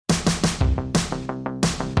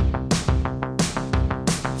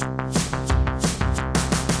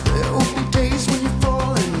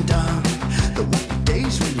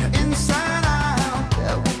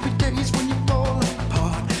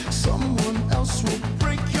else will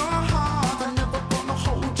break your heart. I'm never gonna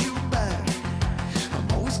hold you back.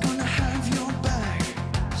 I'm always gonna have your back.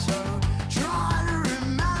 So try to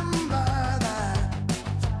remember that.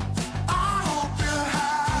 I hope you're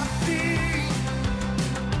happy.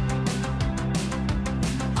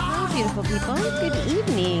 Hello, beautiful people. Good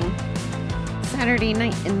evening. Saturday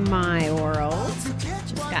night in my world.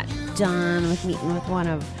 Just got done with meeting with one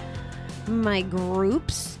of my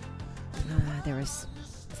groups. There was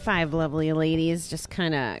 5 lovely ladies just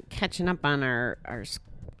kind of catching up on our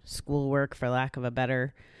schoolwork, for lack of a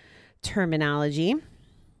better terminology.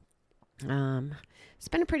 It's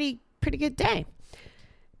been a pretty good day.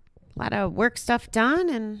 A lot of work stuff done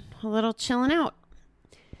and a little chilling out.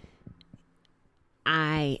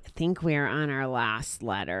 I think we're on our last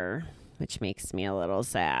letter, which makes me a little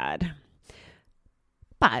sad.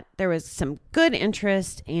 But there was some good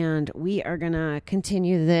interest, and we are going to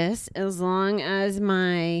continue this as long as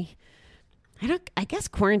I guess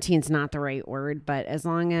quarantine's not the right word, but as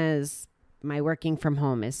long as my working from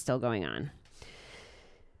home is still going on.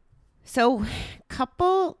 So,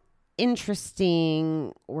 couple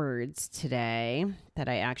interesting words today that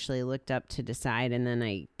I actually looked up to decide, and then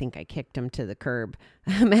I think I kicked them to the curb.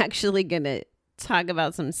 I'm actually going to talk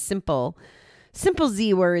about some simple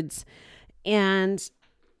Z words, and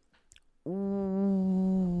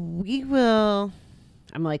I'm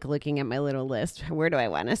like looking at my little list. Where do I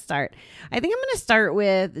want to start? I think I'm going to start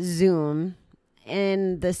with Zoom,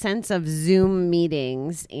 in the sense of Zoom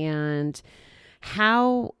meetings and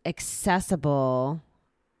how accessible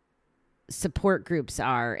support groups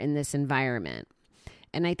are in this environment.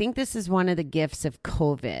 And I think this is one of the gifts of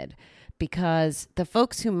COVID, because the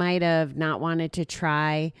folks who might have not wanted to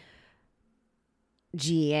try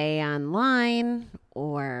GA online,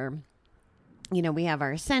 or we have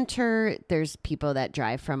our center. There's people that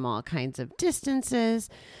drive from all kinds of distances.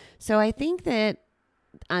 So I think that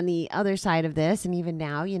on the other side of this, and even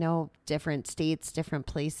now, different states, different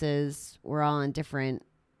places, we're all in different,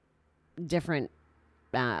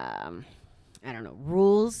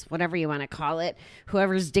 rules, whatever you want to call it.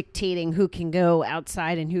 Whoever's dictating who can go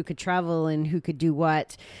outside and who could travel and who could do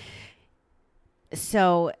what.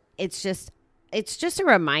 So it's just a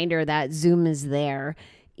reminder that Zoom is there,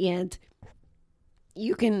 and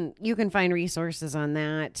you can find resources on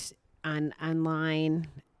that online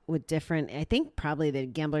with different, I think probably the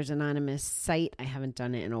Gamblers Anonymous site. I haven't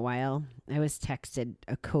done it in a while. I was texted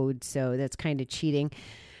a code, so that's kind of cheating.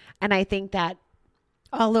 And I think that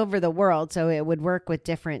all over the world, so it would work with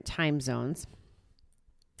different time zones.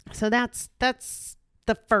 So that's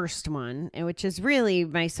the first one, which is really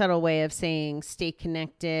my subtle way of saying stay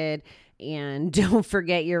connected and don't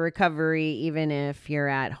forget your recovery, even if you're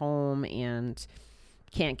at home and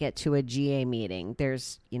can't get to a GA meeting.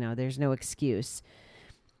 There's no excuse.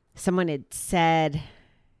 Someone had said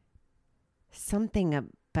something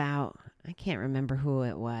about, I can't remember who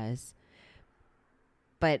it was,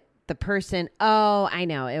 but the person, I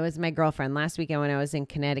know, it was my girlfriend. Last weekend when I was in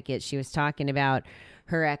Connecticut, she was talking about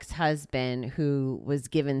her ex-husband who was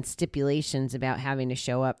given stipulations about having to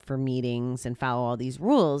show up for meetings and follow all these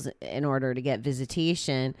rules in order to get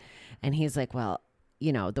visitation. And he's like, well,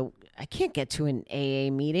 I can't get to an AA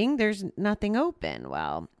meeting. There's nothing open.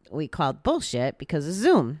 Well, we called bullshit because of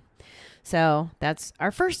Zoom. So that's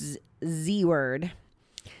our first Z word.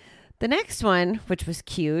 The next one, which was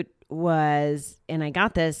cute, was, and I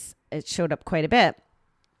got this, it showed up quite a bit,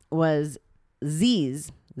 was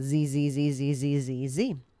Z's. Z, Z, Z, Z, Z, Z,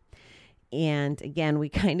 Z. And again, we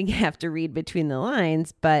kind of have to read between the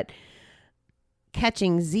lines, but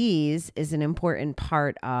catching Z's is an important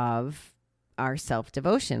part of our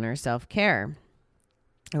self-devotion, our self-care.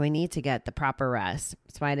 And we need to get the proper rest.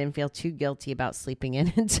 That's why I didn't feel too guilty about sleeping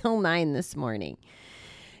in until 9 this morning.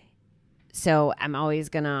 So I'm always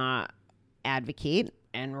going to advocate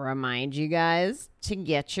and remind you guys to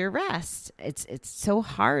get your rest. It's so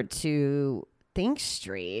hard to think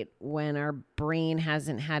straight when our brain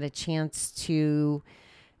hasn't had a chance to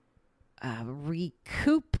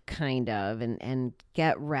recoup kind of and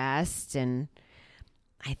get rest. And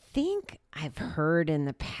I think I've heard in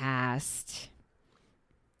the past,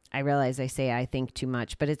 I realize I say I think too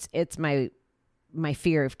much, but it's my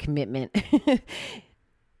fear of commitment.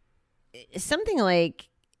 Something like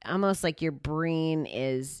almost like your brain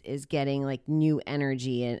is getting like new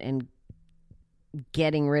energy and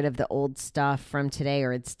getting rid of the old stuff from today,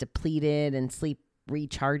 or it's depleted and sleep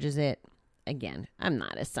recharges it. Again, I'm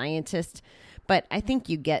not a scientist, but I think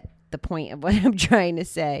you get the point of what I'm trying to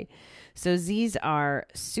say. So Z's are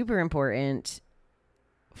super important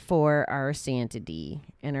for our sanity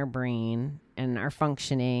and our brain and our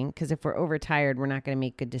functioning, because if we're overtired, we're not going to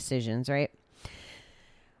make good decisions, right?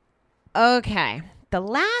 Okay. The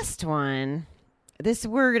last one, this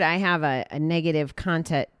word I have a negative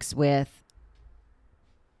context with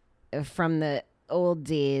from the old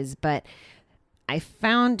days, but I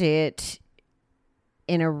found it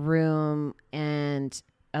in a room and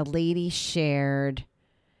a lady shared,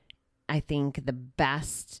 I think, the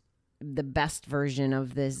best version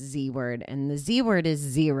of this Z word. And the Z word is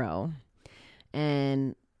zero.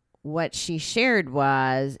 And what she shared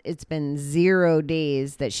was it's been 0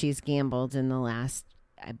 days that she's gambled in the last,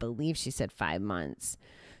 I believe she said 5 months.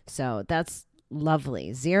 So that's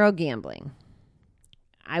lovely. 0 gambling.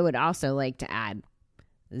 I would also like to add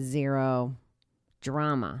 0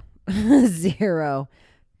 drama, 0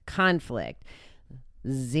 conflict,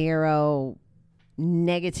 0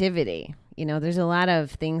 negativity. You know, there's a lot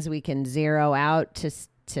of things we can zero out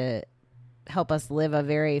to help us live a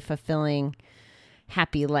very fulfilling,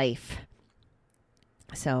 happy life.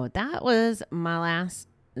 So that was my last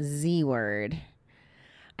Z word.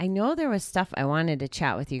 I know there was stuff I wanted to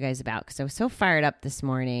chat with you guys about because I was so fired up this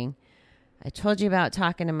morning. I told you about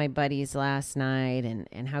talking to my buddies last night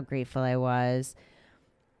and how grateful I was.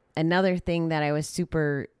 Another thing that I was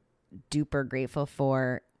super duper grateful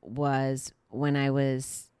for was when I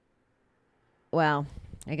was, well,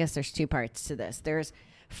 I guess there's 2 parts to this. There's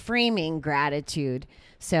framing gratitude.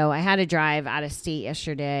 So I had to drive out of state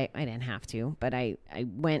yesterday. I didn't have to, but I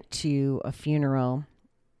went to a funeral,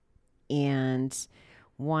 and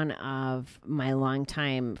one of my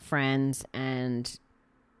longtime friends, and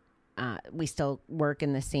we still work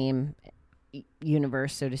in the same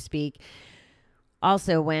universe, so to speak,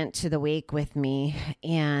 also went to the wake with me,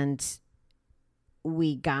 and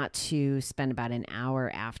we got to spend about an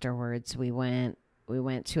hour afterwards. We went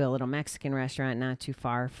to a little Mexican restaurant not too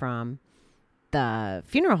far from the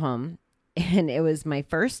funeral home, and it was my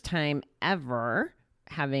first time ever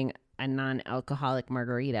having a non-alcoholic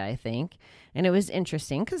margarita, I think. And it was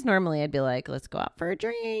interesting because normally I'd be like, let's go out for a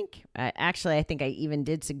drink. Actually, I think I even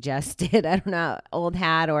did suggest it. I don't know, old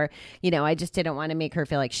hat, or, you know, I just didn't want to make her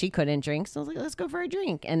feel like she couldn't drink. So I was like, let's go for a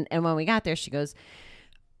drink. And when we got there, she goes,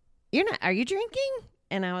 are you drinking?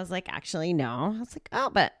 And I was like, actually, no. I was like, oh,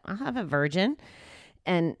 but I'll have a virgin.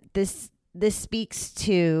 And this speaks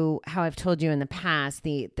to how I've told you in the past,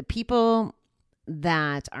 the people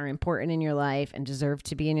that are important in your life and deserve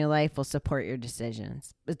to be in your life will support your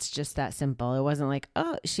decisions. It's just that simple. It wasn't like,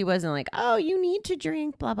 she wasn't like, oh, you need to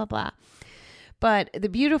drink, blah, blah, blah. But the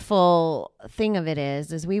beautiful thing of it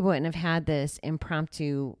is we wouldn't have had this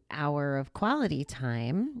impromptu hour of quality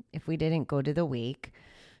time if we didn't go to the wake.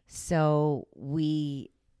 So we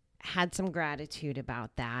had some gratitude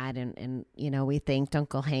about that. And you know, we thanked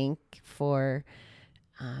Uncle Hank for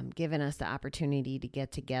giving us the opportunity to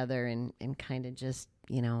get together and kind of just,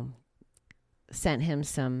 you know, sent him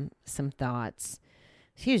some thoughts.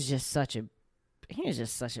 He was just such a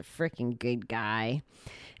freaking good guy.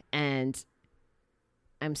 And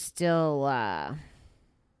I'm still, and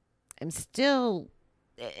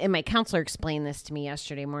my counselor explained this to me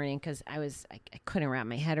yesterday morning because I couldn't wrap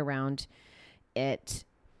my head around it.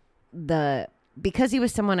 Because he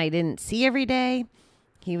was someone I didn't see every day,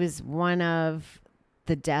 he was one of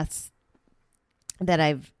the deaths that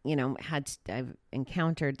I've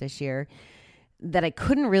encountered this year that I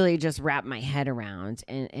couldn't really just wrap my head around.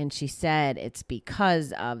 And she said it's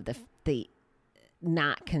because of the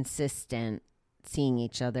not consistent seeing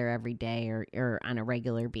each other every day or on a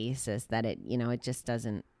regular basis, that it just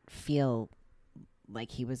doesn't feel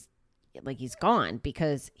like he's gone,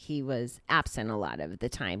 because he was absent a lot of the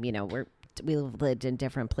time. You know, we lived in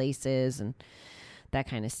different places and that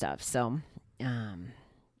kind of stuff. So,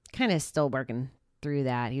 kind of still working through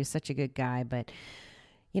that. He was such a good guy, but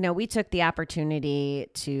you know, we took the opportunity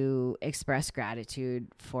to express gratitude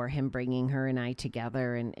for him bringing her and I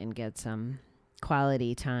together and get some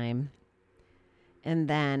quality time. And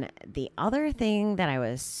then the other thing that I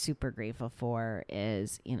was super grateful for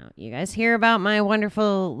is, you know, you guys hear about my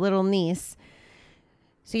wonderful little niece.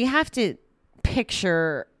 So you have to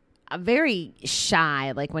picture a very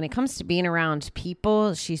shy, like when it comes to being around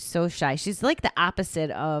people, she's so shy. She's like the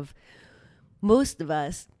opposite of most of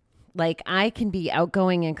us. Like, I can be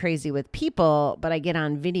outgoing and crazy with people, but I get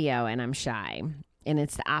on video and I'm shy. And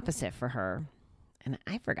it's the opposite for her. And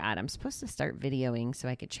I forgot, I'm supposed to start videoing so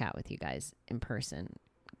I could chat with you guys in person.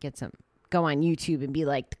 Go on YouTube and be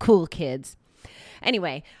like the cool kids.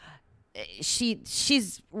 Anyway,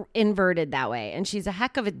 she's inverted that way. And she's a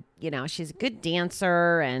heck of she's a good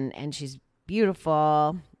dancer and she's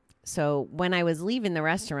beautiful. So when I was leaving the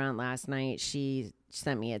restaurant last night, she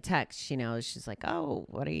sent me a text. She's like, oh,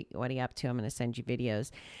 what are you up to? I'm going to send you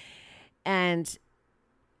videos. And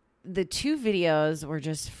the two videos were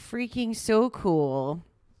just freaking so cool.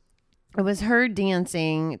 It was her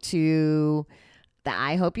dancing to the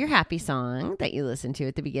I Hope You're Happy song that you listen to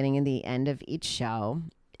at the beginning and the end of each show.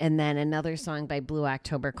 And then another song by Blue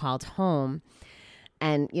October called Home.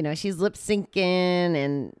 And, you know, she's lip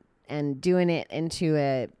syncing and doing it into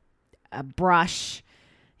a brush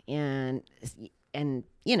and,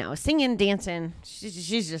 you know, singing, dancing.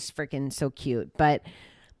 She's just freaking so cute. But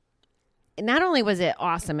not only was it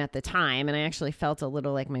awesome at the time, and I actually felt a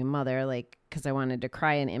little like my mother, like, because I wanted to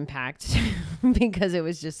cry in Impact because it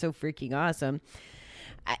was just so freaking awesome.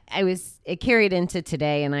 It carried into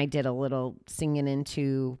today, and I did a little singing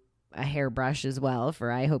into a hairbrush as well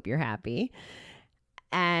for I Hope You're Happy.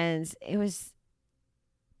 And it was,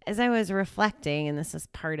 as I was reflecting, and this is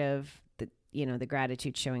part of the, you know, the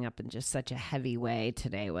gratitude showing up in just such a heavy way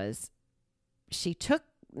today, was she took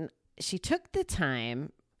the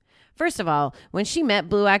time. First of all, when she met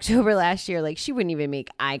Blue October last year, like, she wouldn't even make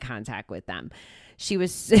eye contact with them. She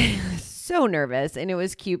was so nervous, and it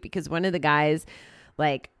was cute because one of the guys,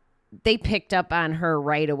 like, they picked up on her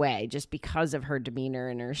right away just because of her demeanor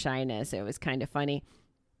and her shyness. It was kind of funny.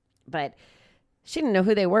 But she didn't know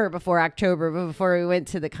who they were before October, before we went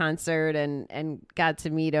to the concert and got to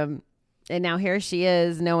meet them. And now here she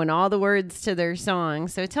is knowing all the words to their song.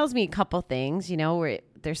 So it tells me a couple things, you know, where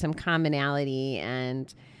there's some commonality,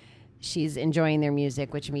 and she's enjoying their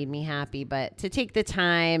music, which made me happy. But to take the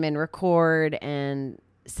time and record and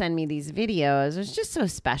send me these videos was just so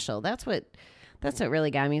special. That's what really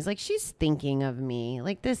got me. It's like, she's thinking of me.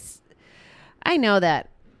 Like, this, I know that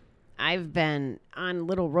I've been on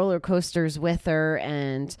little roller coasters with her,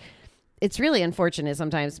 and it's really unfortunate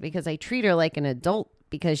sometimes because I treat her like an adult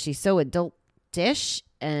because she's so adult-ish,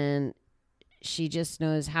 and she just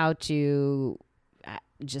knows how to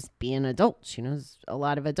just be an adult. She knows a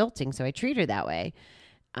lot of adulting, so I treat her that way.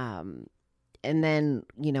 And then,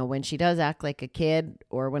 you know, when she does act like a kid,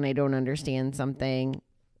 or when I don't understand something,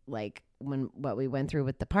 like what we went through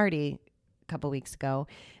with the party a couple weeks ago,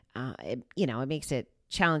 it makes it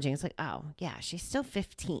challenging. It's like, oh yeah, she's still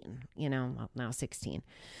 15, you know, well, now 16.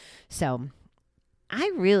 So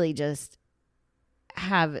I really just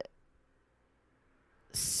have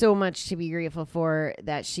so much to be grateful for,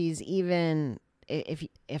 that she's even, if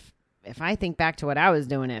I think back to what I was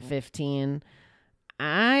doing at 15,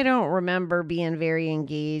 I don't remember being very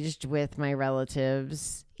engaged with my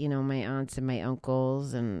relatives, you know, my aunts and my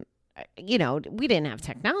uncles. And, you know, we didn't have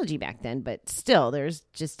technology back then, but still there's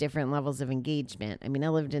just different levels of engagement. I mean, I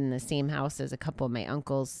lived in the same house as a couple of my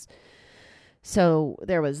uncles, so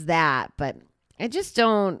there was that, but I just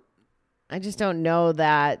don't know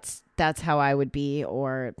that that's how I would be,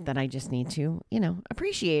 or that I just need to, you know,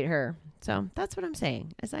 appreciate her. So that's what I'm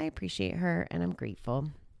saying, is I appreciate her and I'm grateful.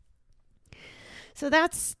 So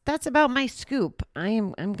that's about my scoop.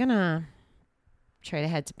 I'm gonna try to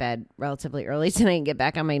head to bed relatively early tonight and get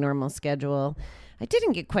back on my normal schedule. I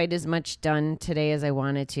didn't get quite as much done today as I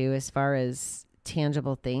wanted to as far as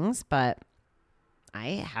tangible things, but I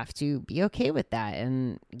have to be okay with that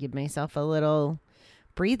and give myself a little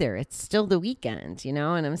breather. It's still the weekend, you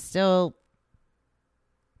know, and I'm still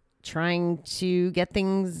trying to get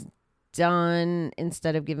things done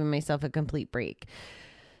instead of giving myself a complete break.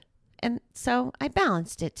 And so I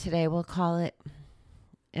balanced it today, we'll call it.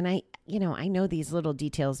 And I know these little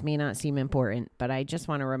details may not seem important, but I just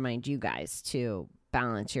want to remind you guys to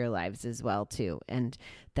balance your lives as well too, and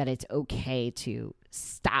that it's okay to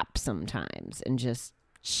stop sometimes and just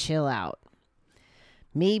chill out.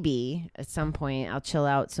 Maybe at some point I'll chill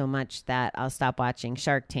out so much that I'll stop watching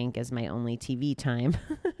Shark Tank as my only TV time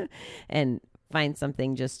and find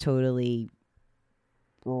something just totally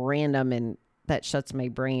random and that shuts my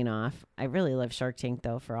brain off. I really love Shark Tank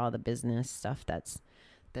though, for all the business stuff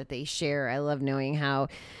that they share. I love knowing how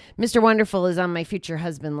Mr. Wonderful is on my future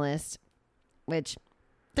husband list, which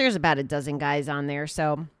there's about a dozen guys on there.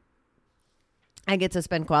 So I get to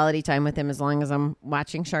spend quality time with him as long as I'm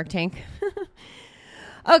watching Shark Tank.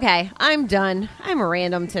 Okay, I'm done. I'm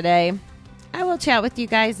random today. I will chat with you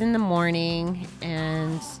guys in the morning,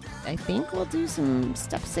 and I think we'll do some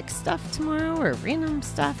step 6 stuff tomorrow, or random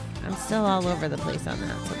stuff. I'm still all over the place on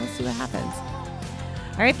that, so we'll see what happens.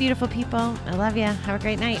 All right, beautiful people. I love you. Have a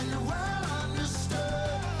great night.